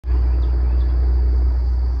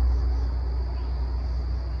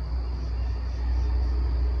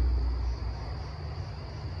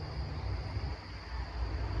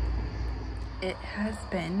It has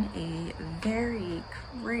been a very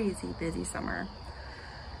crazy busy summer.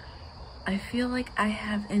 I feel like I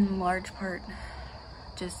have in large part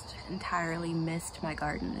just entirely missed my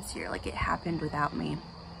garden this year. Like it happened without me.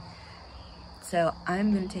 So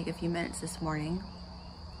I'm gonna take a few minutes this morning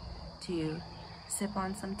to sip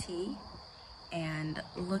on some tea and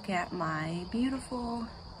look at my beautiful,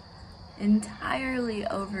 entirely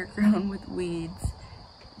overgrown with weeds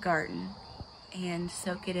garden and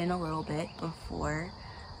soak it in a little bit before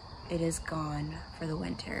it is gone for the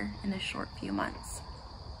winter in a short few months.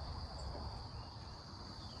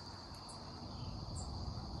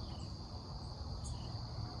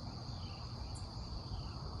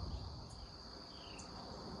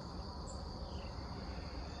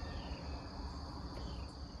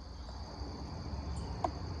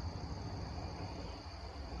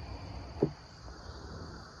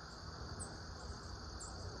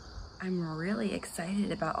 I'm really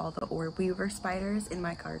excited about all the orb weaver spiders in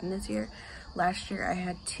my garden this year. Last year I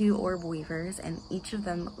had 2 orb weavers and each of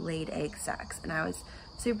them laid egg sacs, and I was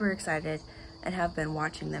super excited and have been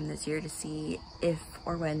watching them this year to see if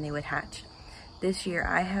or when they would hatch. This year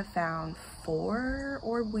I have found 4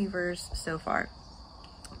 orb weavers so far.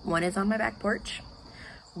 One is on my back porch,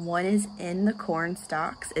 one is in the corn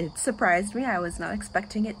stalks. It surprised me, I was not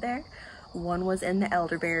expecting it there. One was in the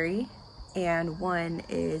elderberry, and one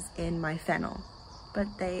is in my fennel.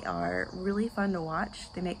 But they are really fun to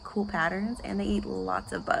watch. They make cool patterns and they eat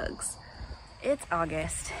lots of bugs. It's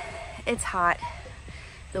August, it's hot.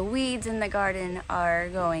 The weeds in the garden are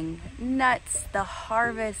going nuts. The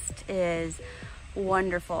harvest is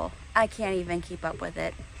wonderful. I can't even keep up with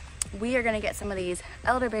it. We are gonna get some of these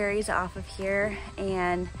elderberries off of here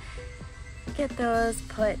and get those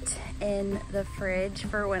put in the fridge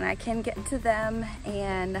for when I can get to them,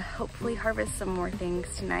 and hopefully harvest some more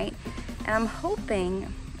things tonight. And I'm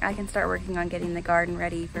hoping I can start working on getting the garden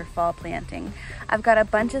ready for fall planting. I've got a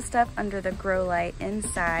bunch of stuff under the grow light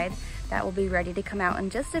inside that will be ready to come out in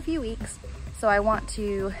just a few weeks. So I want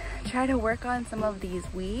to try to work on some of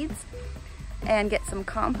these weeds and get some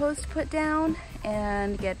compost put down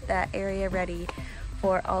and get that area ready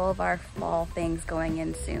for all of our fall things going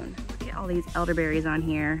in soon. Look at all these elderberries on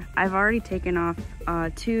here. I've already taken off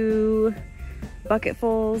 2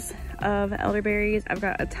 bucketfuls of elderberries. I've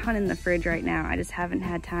got a ton in the fridge right now. I just haven't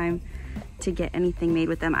had time to get anything made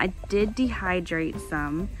with them. I did dehydrate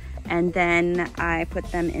some and then I put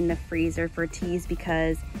them in the freezer for teas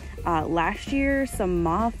because last year some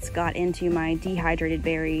moths got into my dehydrated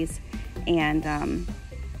berries and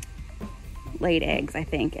laid eggs, I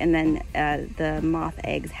think, and then the moth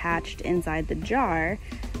eggs hatched inside the jar,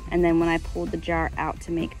 and then when I pulled the jar out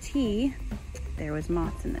to make tea, there was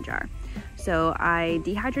moths in the jar. So I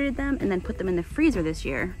dehydrated them and then put them in the freezer this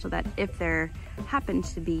year so that if there happened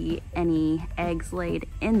to be any eggs laid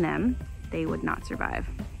in them, they would not survive.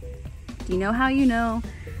 Do you know how you know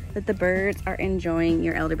that the birds are enjoying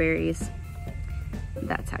your elderberries?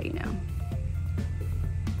 That's how you know.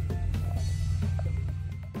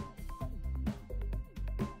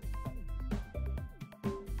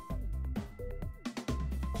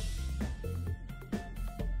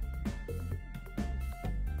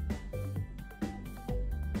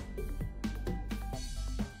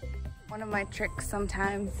 One of my tricks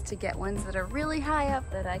sometimes to get ones that are really high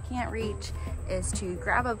up that I can't reach is to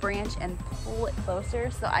grab a branch and pull it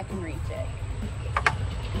closer so I can reach it.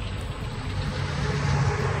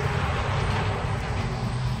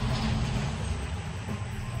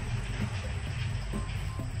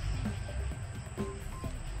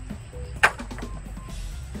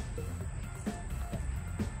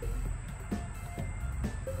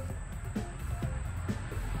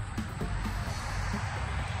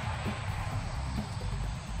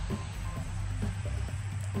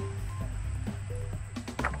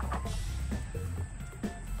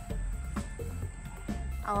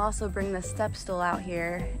 I'll also bring the step stool out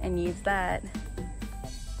here and use that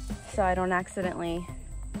so I don't accidentally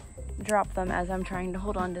drop them as I'm trying to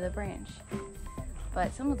hold on to the branch.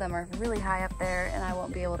 But some of them are really high up there and I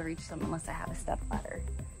won't be able to reach them unless I have a step ladder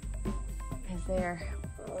because they're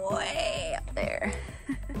way up there.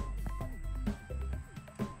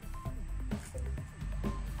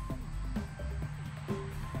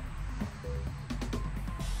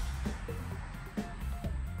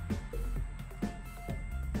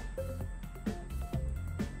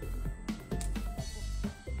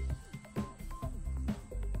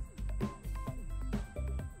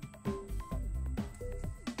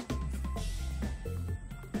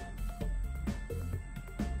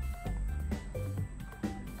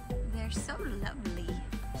 So lovely.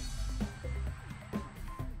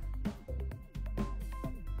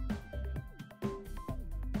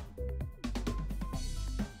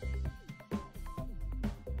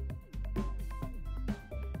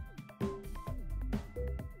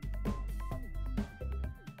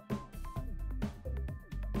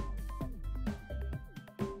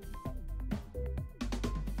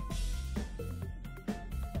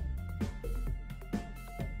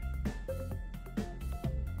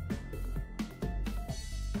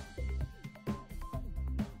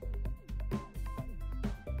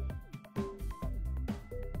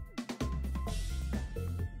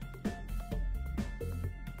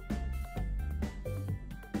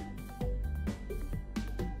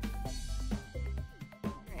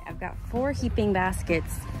 got 4 heaping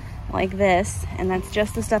baskets like this, and that's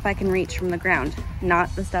just the stuff I can reach from the ground,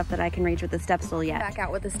 not the stuff that I can reach with the step stool yet. Back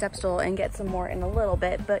out with the step stool and get some more in a little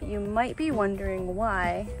bit, but you might be wondering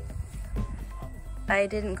why I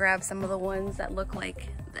didn't grab some of the ones that look like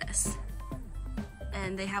this.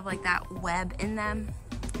 And they have like that web in them.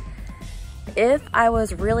 If I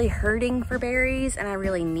was really hurting for berries and I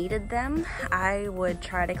really needed them, I would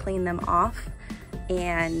try to clean them off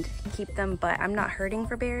and keep them, but I'm not hurting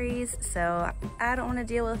for berries, so I don't want to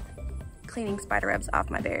deal with cleaning spider webs off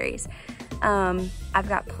my berries. I've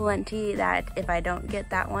got plenty that if I don't get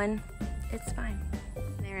that one, it's fine.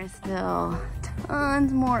 There is still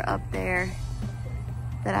tons more up there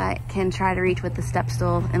that I can try to reach with the step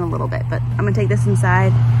stool in a little bit, but I'm gonna take this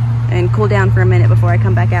inside and cool down for a minute before I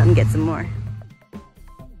come back out and get some more.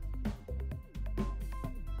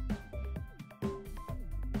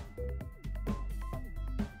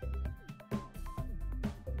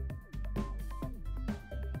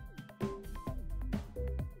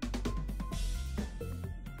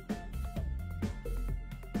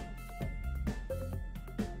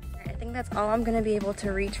 I think that's all I'm gonna be able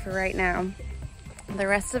to reach for right now. The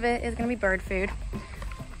rest of it is gonna be bird food,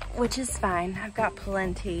 which is fine. I've got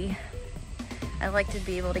plenty. I like to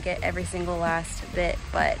be able to get every single last bit,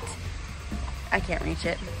 but I can't reach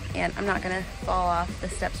it. And I'm not gonna fall off the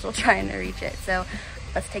step stool trying to reach it. So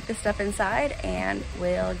let's take this stuff inside and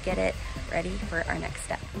we'll get it ready for our next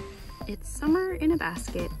step. It's summer in a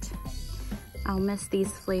basket. I'll miss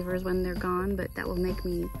these flavors when they're gone, but that will make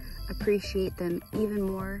me appreciate them even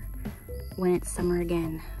more when it's summer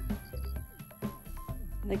again.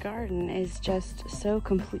 The garden is just so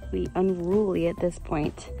completely unruly at this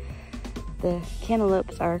point. The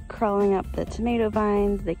cantaloupes are crawling up the tomato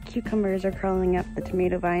vines, the cucumbers are crawling up, the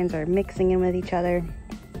tomato vines are mixing in with each other.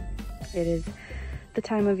 It is the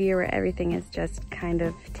time of year where everything is just kind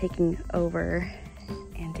of taking over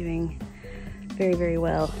and doing very, very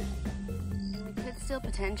well. We could still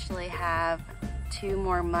potentially have 2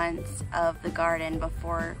 more months of the garden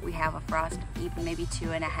before we have a frost, even maybe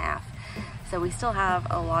 2.5. So we still have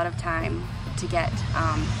a lot of time to get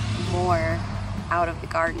more out of the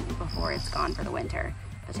garden before it's gone for the winter,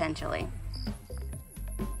 potentially.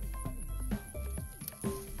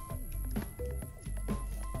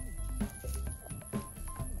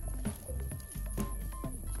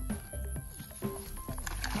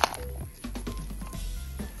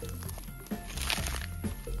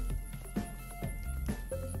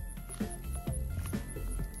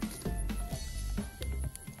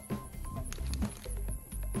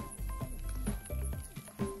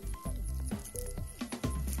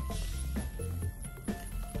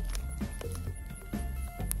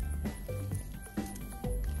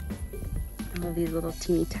 I love these little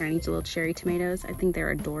teeny tiny little cherry tomatoes. I think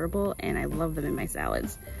they're adorable and I love them in my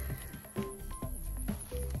salads.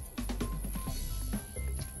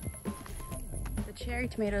 The cherry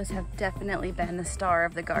tomatoes have definitely been the star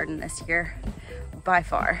of the garden this year, by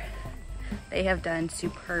far. They have done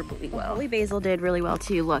superbly well. Holy basil did really well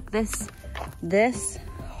too. Look, this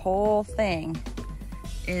whole thing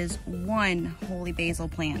is one holy basil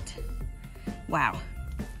plant. Wow,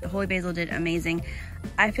 the holy basil did amazing.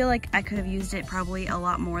 I feel like I could have used it probably a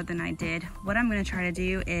lot more than I did. What I'm gonna try to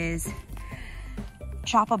do is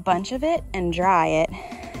chop a bunch of it and dry it.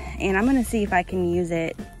 And I'm gonna see if I can use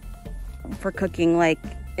it for cooking, like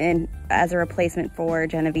as a replacement for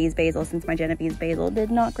Genovese basil, since my Genovese basil did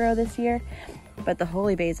not grow this year. But the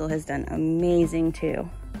holy basil has done amazing too.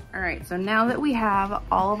 All right, so now that we have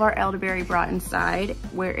all of our elderberry brought inside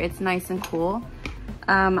where it's nice and cool,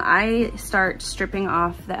 I start stripping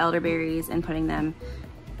off the elderberries and putting them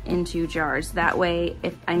into jars. That way,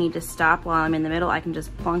 if I need to stop while I'm in the middle, I can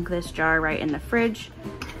just plunk this jar right in the fridge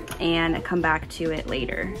and come back to it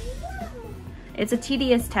later. It's a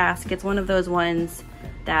tedious task. It's one of those ones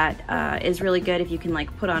that is really good if you can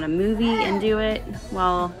like put on a movie and do it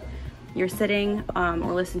while you're sitting, or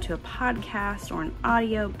listen to a podcast or an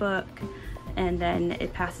audio book, and then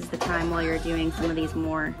it passes the time while you're doing some of these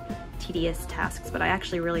more tedious tasks. But I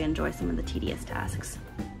actually really enjoy some of the tedious tasks.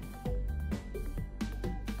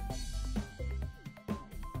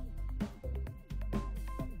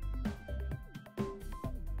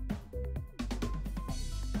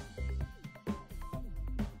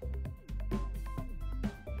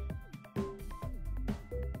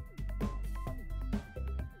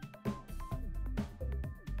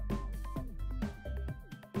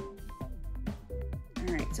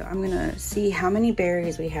 All right, so I'm gonna see how many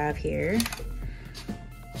berries we have here.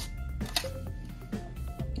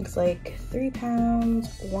 Looks like 3 pounds,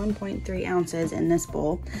 1.3 ounces in this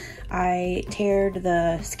bowl. I tared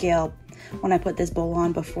the scale when I put this bowl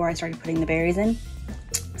on before I started putting the berries in.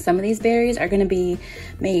 Some of these berries are gonna be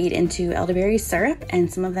made into elderberry syrup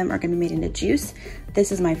and some of them are gonna be made into juice.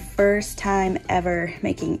 This is my first time ever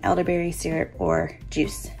making elderberry syrup or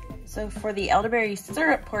juice. So for the elderberry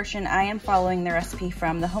syrup portion, I am following the recipe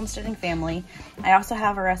from the Homesteading family. I also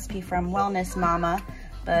have a recipe from Wellness Mama,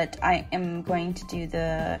 but I am going to do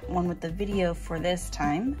the one with the video for this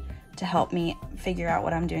time to help me figure out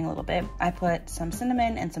what I'm doing a little bit. I put some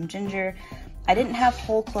cinnamon and some ginger. I didn't have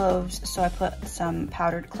whole cloves, so I put some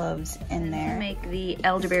powdered cloves in there. To make the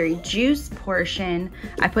elderberry juice portion,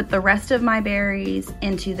 I put the rest of my berries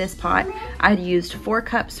into this pot. I used 4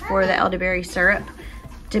 cups for the elderberry syrup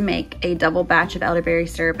to make a double batch of elderberry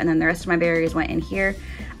syrup, and then the rest of my berries went in here.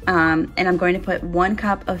 And I'm going to put 1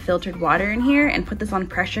 cup of filtered water in here and put this on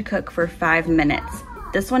pressure cook for 5 minutes.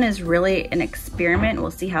 This one is really an experiment.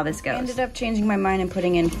 We'll see how this goes. I ended up changing my mind and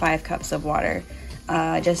putting in 5 cups of water.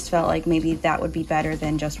 I just felt like maybe that would be better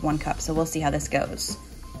than just 1 cup, so we'll see how this goes.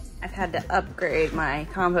 I've had to upgrade my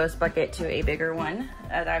compost bucket to a bigger one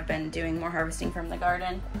as I've been doing more harvesting from the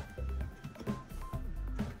garden.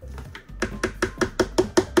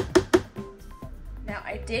 Now,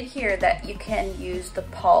 I did hear that you can use the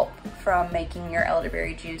pulp from making your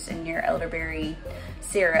elderberry juice and your elderberry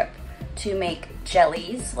syrup to make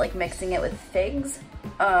jellies, like mixing it with figs.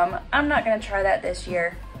 I'm not gonna try that this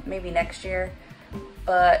year, maybe next year,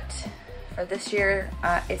 but for this year,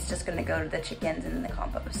 it's just gonna go to the chickens and the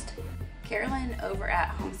compost. Carolyn over at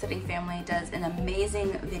Homesteading Family does an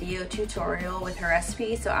amazing video tutorial with her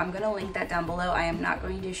recipe, so I'm gonna link that down below. I am not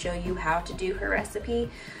going to show you how to do her recipe.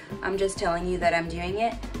 I'm just telling you that I'm doing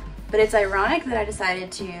it. But it's ironic that I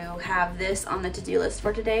decided to have this on the to-do list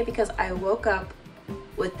for today because I woke up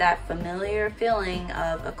with that familiar feeling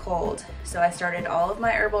of a cold. So I started all of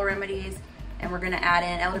my herbal remedies and we're gonna add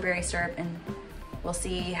in elderberry syrup and we'll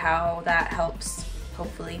see how that helps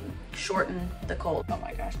hopefully shorten the cold. Oh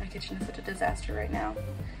my gosh, my kitchen is such a disaster right now.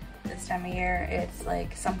 This time of year, it's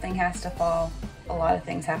like something has to fall. A lot of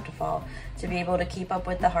things have to fall to be able to keep up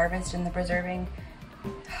with the harvest and the preserving.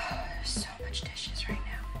 There's so much dishes right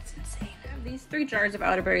now, it's insane. I have these 3 jars of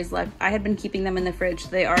elderberries left. I had been keeping them in the fridge.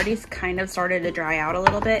 They already kind of started to dry out a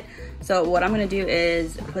little bit. So what I'm gonna do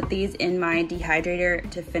is put these in my dehydrator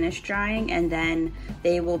to finish drying, and then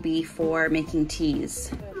they will be for making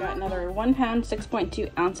teas. I've got another 1 pound, 6.2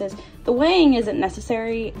 ounces. The weighing isn't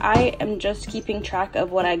necessary. I am just keeping track of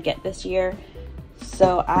what I get this year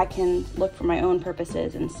so I can look for my own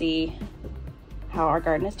purposes and see how our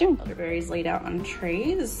garden is doing. Elderberries laid out on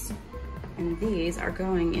trays, and these are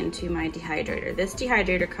going into my dehydrator. This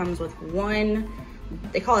dehydrator comes with 1,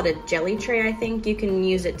 they call it a jelly tray, I think. You can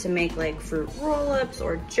use it to make like fruit roll-ups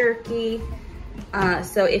or jerky.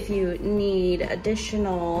 So if you need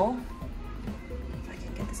additional, if I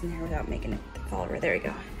can get this in there without making it fall over, there we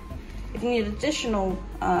go. If you need additional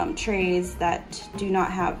trays that do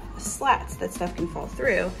not have slats that stuff can fall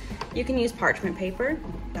through, you can use parchment paper,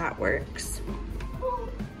 that works.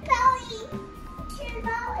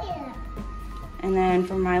 And then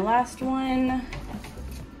for my last one,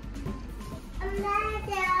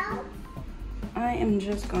 I am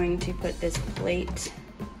just going to put this plate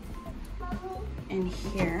in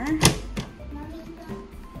here,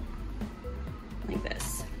 like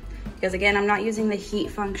this. Because again, I'm not using the heat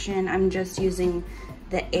function, I'm just using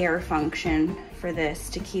the air function for this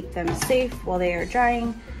to keep them safe while they are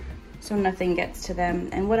drying so nothing gets to them.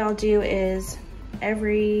 And what I'll do is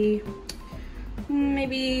every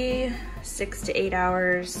maybe 6 to 8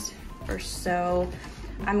 hours or so,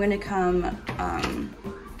 I'm gonna come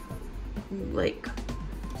like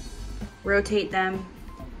rotate them,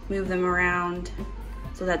 move them around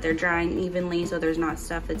so that they're drying evenly, so there's not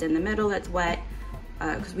stuff that's in the middle that's wet,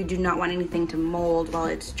 because we do not want anything to mold while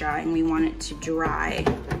it's drying. We want it to dry.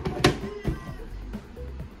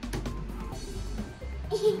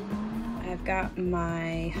 I've got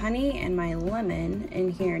my honey and my lemon in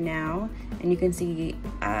here now, and you can see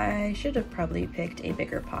I should have probably picked a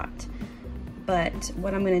bigger pot. But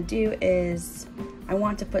what I'm gonna do is I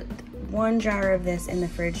want to put 1 jar of this in the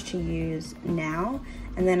fridge to use now,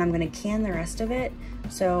 and then I'm gonna can the rest of it.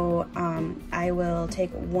 So I will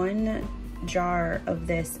take 1 jar of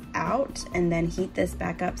this out and then heat this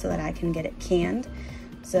back up so that I can get it canned.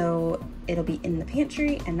 So it'll be in the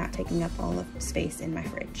pantry and not taking up all the space in my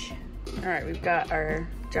fridge. All right, we've got our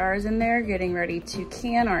jars in there getting ready to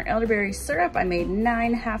can our elderberry syrup. I made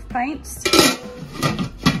 9 half pints.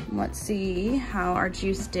 Let's see how our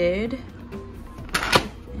juice did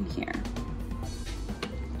in here.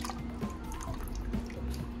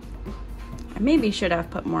 I maybe should have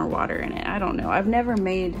put more water in it. I don't know. I've never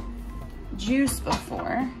made juice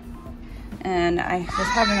before. and I was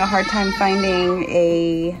having a hard time finding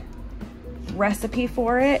a recipe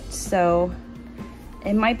for it, so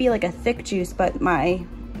it might be like a thick juice, but my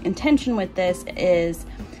intention with this is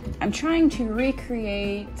I'm trying to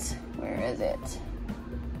recreate, where is it?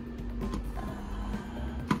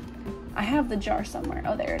 I have the jar somewhere.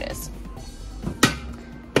 Oh, there it is.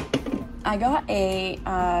 I got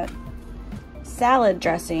a salad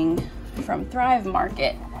dressing from Thrive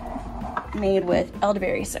Market made with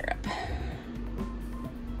elderberry syrup.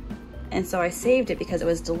 And so I saved it because it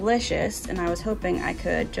was delicious, and I was hoping I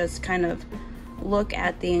could just kind of look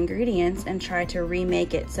at the ingredients and try to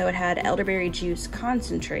remake it. So it had elderberry juice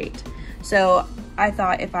concentrate. So I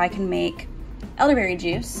thought if I can make elderberry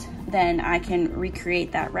juice, then I can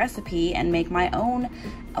recreate that recipe and make my own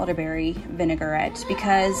elderberry vinaigrette,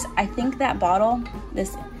 because I think that bottle,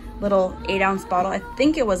 this little 8-ounce bottle, I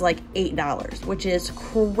think it was like $8, which is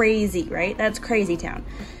crazy, right? That's crazy town.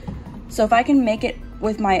 So if I can make it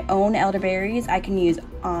with my own elderberries, I can use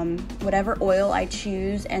whatever oil I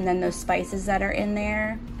choose, and then those spices that are in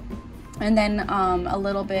there, and then a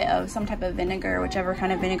little bit of some type of vinegar, whichever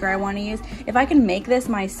kind of vinegar I want to use. If I can make this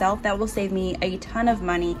myself, that will save me a ton of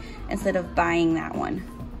money instead of buying that one.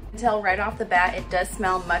 Tell right off the bat, it does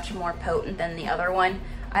smell much more potent than the other one.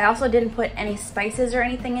 I also didn't put any spices or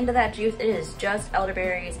anything into that juice. It is just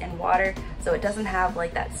elderberries and water, so it doesn't have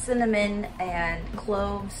like that cinnamon and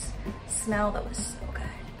cloves smell that was so good.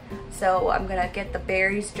 So I'm gonna get the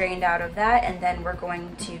berries drained out of that, and then we're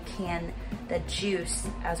going to can the juice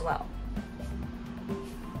as well.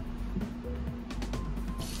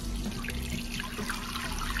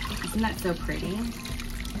 Isn't that so pretty?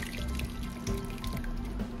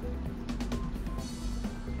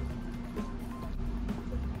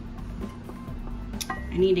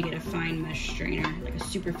 I need to get a fine mesh strainer, like a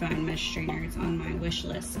super fine mesh strainer. It's on my wish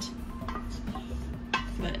list.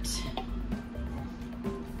 But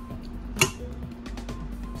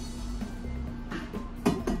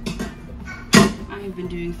I've been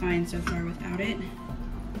doing fine so far without it. I'm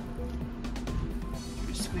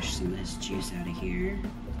gonna squish some of this juice out of here.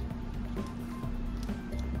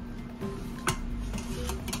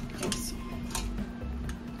 Oops.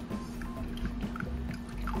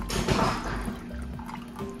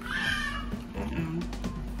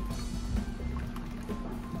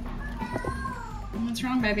 What's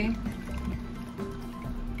wrong, baby?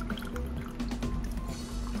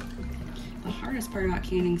 The hardest part about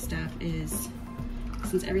canning stuff is,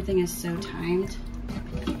 since everything is so timed,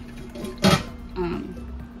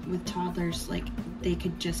 with toddlers, like, they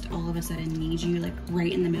could just all of a sudden need you like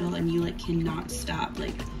right in the middle, and you like cannot stop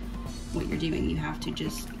like what you're doing. You have to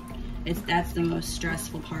just, that's the most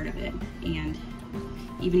stressful part of it. And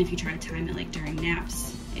even if you try to time it like during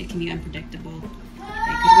naps, it can be unpredictable.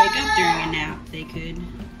 They could wake up during a nap, they could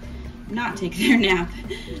not take their nap.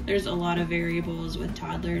 There's a lot of variables with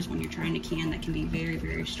toddlers when you're trying to can that can be very,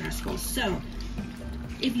 very stressful. So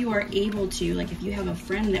if you are able to, like if you have a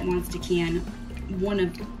friend that wants to can, one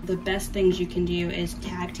of the best things you can do is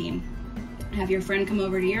tag team. Have your friend come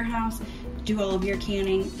over to your house, do all of your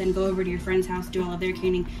canning, then go over to your friend's house, do all of their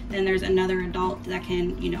canning. Then there's another adult that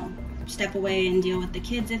can, you know, step away and deal with the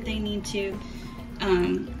kids if they need to.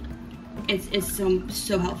 It's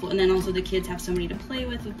so helpful. And then also the kids have somebody to play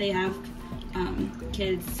with if they have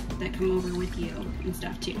kids that come over with you and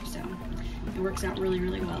stuff too. So it works out really,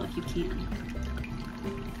 really well if you can.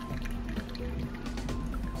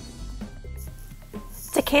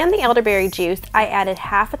 To can the elderberry juice, I added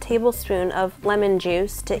half a tablespoon of lemon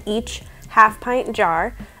juice to each half-pint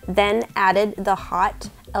jar, then added the hot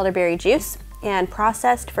elderberry juice and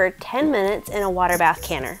processed for 10 minutes in a water bath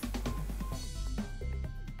canner.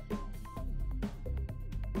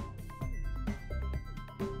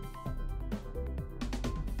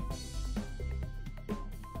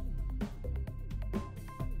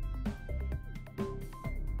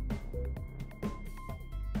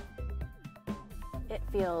 It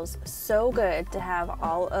feels so good to have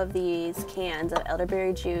all of these cans of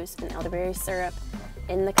elderberry juice and elderberry syrup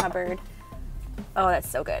in the cupboard. Oh, that's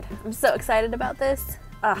so good. I'm so excited about this.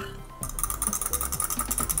 Ugh.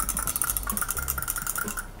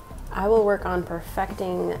 I will work on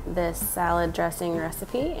perfecting this salad dressing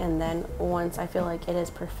recipe, and then once I feel like it is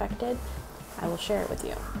perfected, I will share it with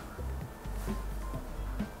you.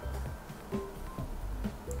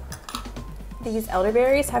 These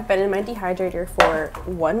elderberries have been in my dehydrator for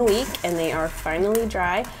 1 week, and they are finally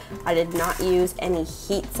dry. I did not use any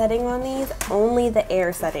heat setting on these, only the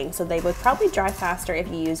air setting. So they would probably dry faster if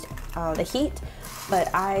you used the heat,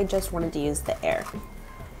 but I just wanted to use the air.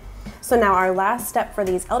 So now our last step for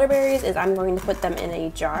these elderberries is I'm going to put them in a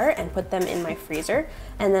jar and put them in my freezer,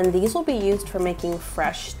 and then these will be used for making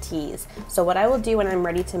fresh teas. So what I will do when I'm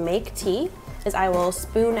ready to make tea is I will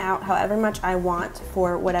spoon out however much I want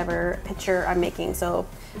for whatever pitcher I'm making. So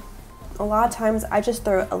a lot of times I just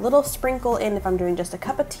throw a little sprinkle in if I'm doing just a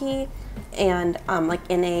cup of tea, and like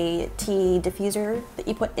in a tea diffuser that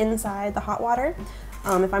you put inside the hot water.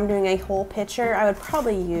 If I'm doing a whole pitcher, I would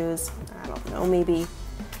probably use, I don't know, maybe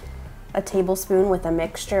a tablespoon with a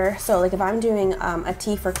mixture. So like if I'm doing a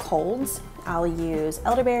tea for colds, I'll use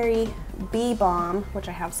elderberry, bee balm, which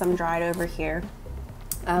I have some dried over here.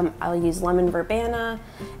 I'll use lemon verbena,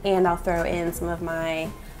 and I'll throw in some of my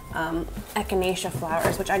echinacea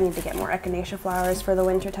flowers, which I need to get more echinacea flowers for the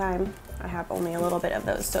winter time. I have only a little bit of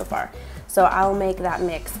those so far. So I'll make that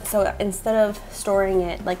mix. So instead of storing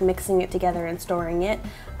it, like mixing it together and storing it,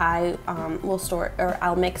 I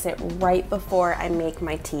I'll mix it right before I make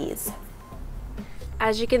my teas.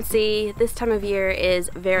 As you can see, this time of year is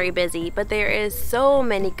very busy, but there is so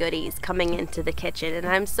many goodies coming into the kitchen, and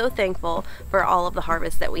I'm so thankful for all of the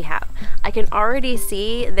harvest that we have. I can already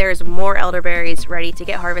see there's more elderberries ready to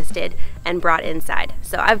get harvested and brought inside,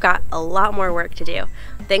 so I've got a lot more work to do.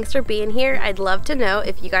 Thanks for being here. I'd love to know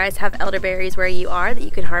if you guys have elderberries where you are that you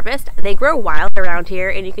can harvest. They grow wild around here,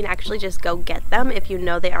 and you can actually just go get them if you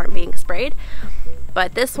know they aren't being sprayed.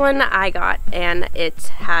 But this one I got, and it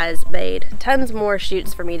has made tons more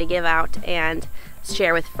shoots for me to give out and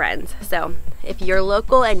share with friends. So if you're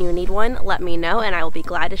local and you need one, let me know, and I will be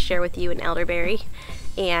glad to share with you an elderberry.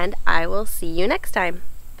 And I will see you next time.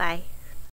 Bye.